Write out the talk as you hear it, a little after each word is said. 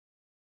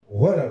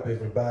What up,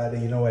 everybody?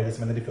 You know what? It's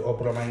my name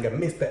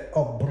Mr.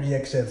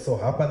 Aubreaction. So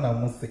hapa na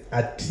musi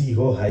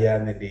atiho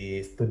hayane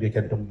the studio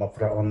can't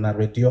mafra on the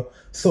radio.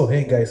 So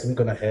hey guys, we're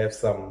gonna have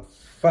some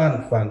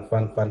fun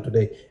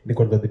today.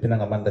 Because the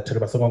pinanga manda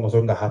chiriba so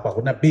ngozonga hapa.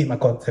 Kuna be my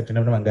concept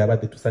na manga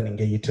abadi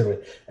tusaninge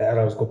yitire.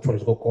 Arouse go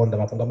project go konda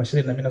mafunga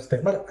mashiri na mina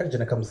stay. Mara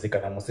ajena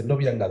kamuzika na musi ndo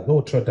byanga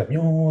Lutroo the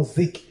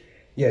music.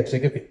 Yeah,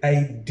 check it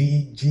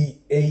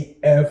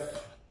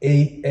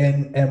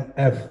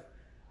IDGAFANMF.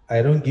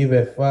 I don't give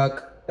a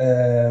fuck.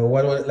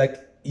 What like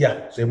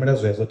yeah,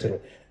 Lutroo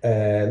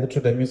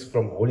the music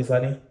from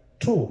Homiecide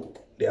to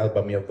the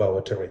album of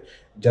our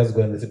just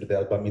go and listen to the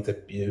album. It's a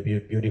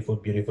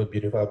beautiful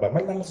album.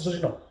 My name is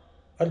Jojino.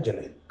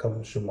 Arjane,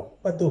 come shumo.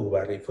 But do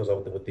worry for some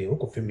of the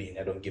who for me.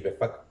 I don't give a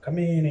fuck. Come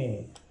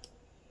in.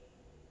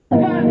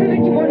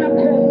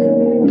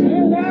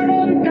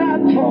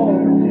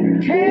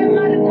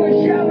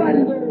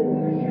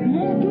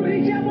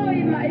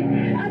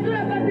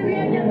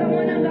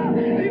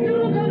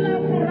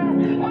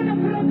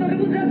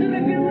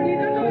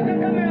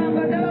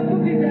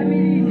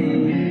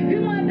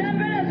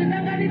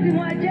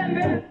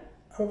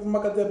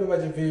 Makadzabe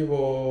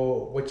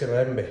vachivivo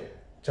vochirembe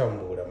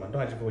chambura man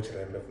don't achivivo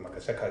chirembe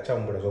makashaka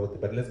chambura zvokuti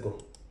but let's go.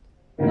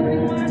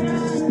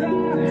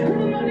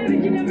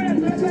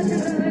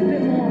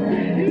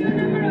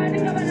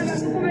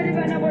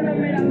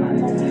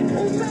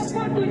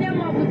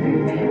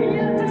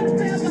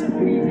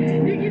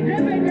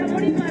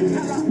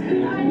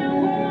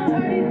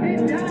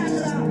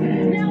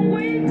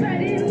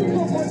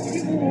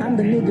 I'm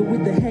the nigga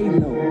with the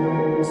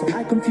halo, so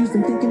I confused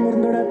them thinking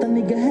Mordorata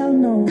nigga, hell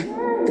no.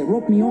 They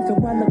wrote me off a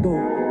while ago.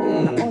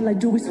 Now all I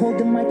do is hold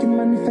the mic and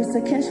manifest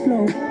a cash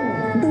flow.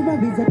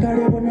 Nobody's a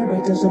carrier when I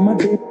write on my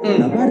bed.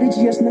 Nobody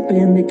just not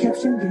paying the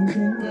caption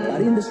gang.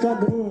 But in the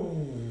struggle.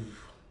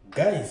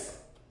 Guys,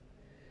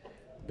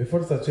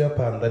 before such a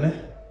pandane,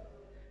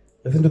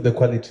 listen to the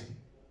quality.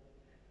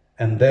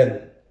 And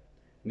then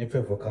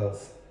nipe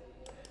vocals.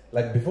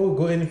 Like before we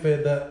go any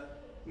further,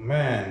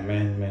 man.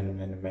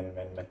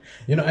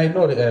 You know, I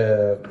know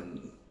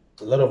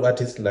a lot of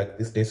artists like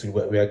these days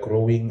we are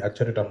growing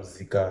achata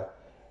muzika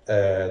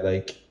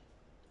like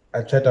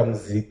achata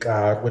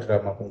muzika wetera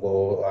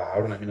mapungo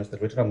haruna minister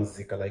wetera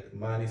muzika like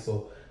money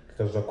so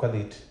because of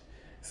quality.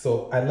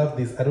 So I love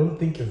this. I don't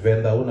think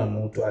Venda una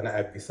mutu ana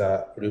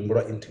avisa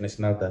more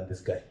international than this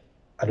guy.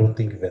 I don't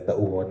think Venda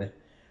uone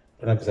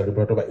una avisa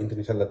more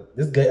international.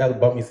 This guy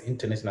album is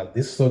international.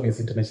 This song is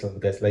international,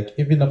 guys. Like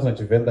even I'm not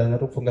Venda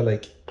ngatofunga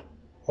like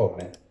oh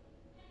man.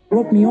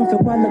 Wrote me off a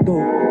while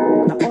ago.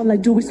 Now all I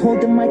do is hold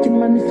the mic and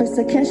manifest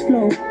a cash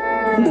flow.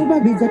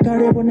 Nobody's a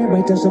carrier when I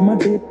write on my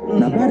bed.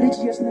 Nobody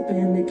just not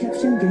paying the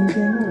caption gang.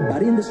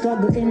 But in the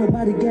struggle ain't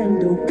nobody gang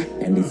do.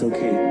 And it's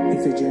okay,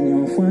 it's a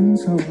genuine fun.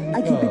 So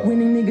I keep it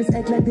winning, niggas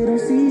act like they don't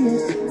see it.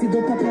 See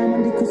the papa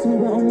man they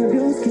kusuba on your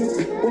girl's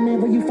kid.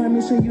 Whenever you find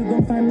me, sure you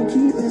gon' find me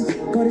keeping.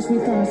 God is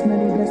with us, man,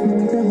 he bless me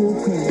with the whole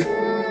queen.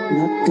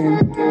 Nothing.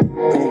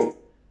 Hey.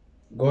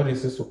 God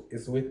is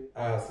with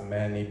us,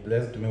 man. He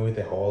blessed me with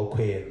a whole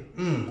queen.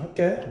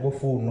 Okay.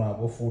 Wofuna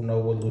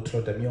will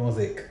Lutroo the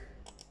music.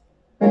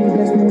 He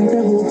blessed me with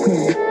a whole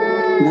queen.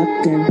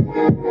 Nothing.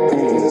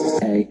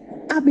 Hey.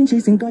 I've been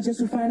chasing God just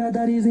to find out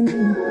that isn't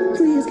me.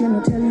 3 years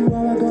cannot tell you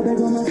how I got back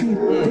on my feet.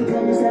 They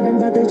promised 7,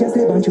 but they're just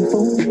a bunch of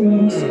phones.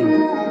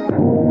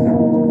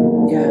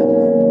 Yeah.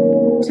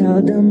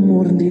 Tell them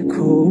more than the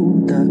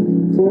code.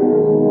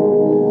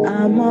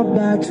 I'm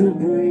about to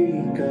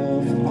break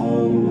off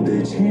all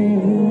the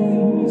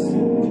chains.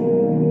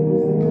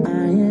 I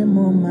am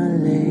on my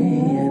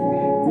lane.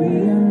 We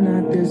are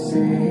not the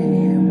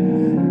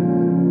same.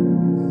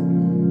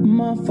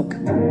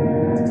 Motherfucker.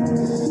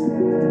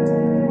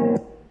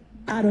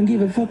 I don't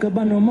give a fuck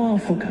about no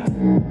motherfucker.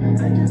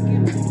 I just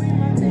keep doing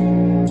my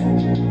thing.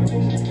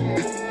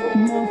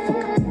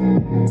 Motherfucker.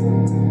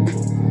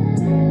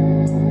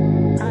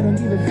 I don't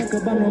give a fuck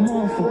about no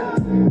motherfucker.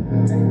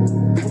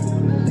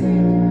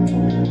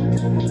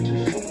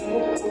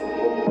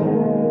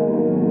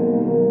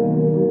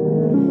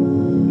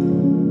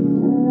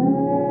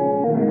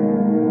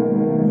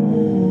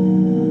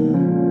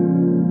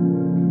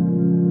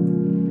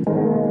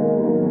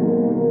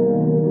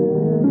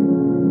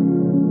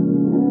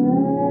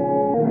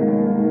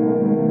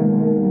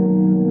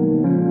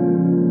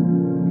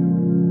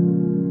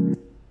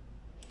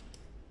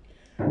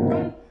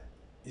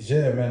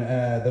 Yeah, man,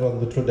 that was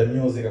Lutroo the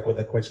music with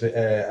the question.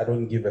 I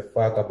don't give a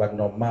fuck about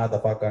no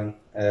motherfucking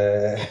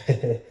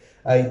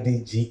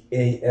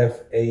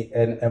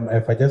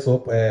IDGAFANMF. I just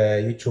hope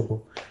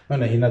YouTube, no,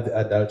 in the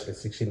adult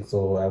restriction,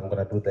 so I'm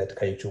gonna do that.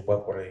 YouTube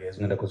or is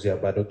gonna cause you,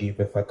 but I don't give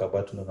a fuck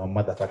about no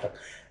motherfucker.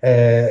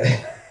 Yeah,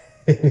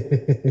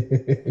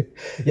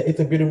 it's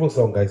a beautiful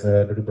song, guys.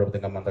 Like,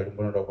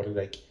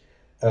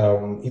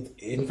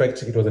 in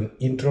fact, it was an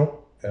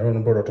intro. I don't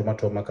remember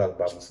Tomato Mac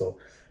album, so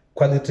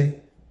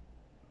quality.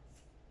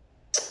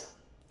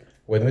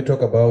 When we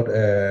talk about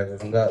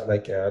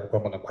like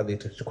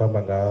quality,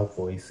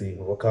 voice,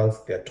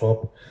 vocals, they're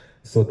top.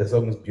 So the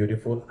song is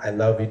beautiful. I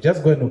love it.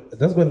 Just go and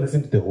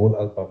listen to the whole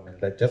album,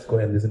 and like just go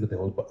and listen to the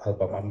whole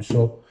album. I'm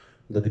sure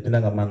the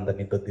Dipina Amanda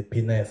need the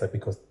Dipina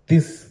because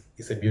this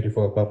is a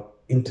beautiful album,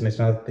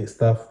 international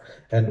stuff,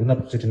 and una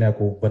prochitine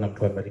ko banam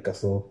to America.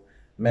 So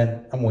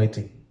man, I'm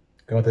waiting.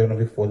 I'm going to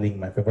be following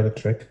my favorite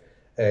track,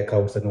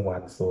 Kausanu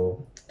one.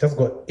 So just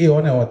go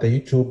on our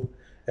YouTube,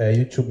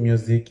 YouTube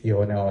Music,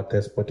 on our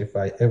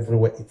Spotify,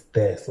 everywhere it's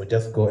there. So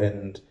just go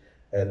and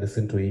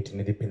listen to it.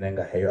 Nidi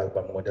pinenga hayo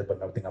album model but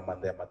nothing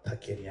amanda ya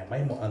matakeni ya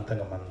maimo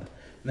antanga manda.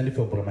 Nali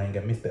for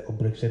Mr.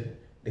 Aubreaction.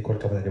 The call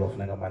comes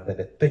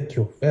and thank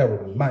you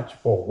very much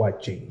for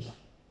watching.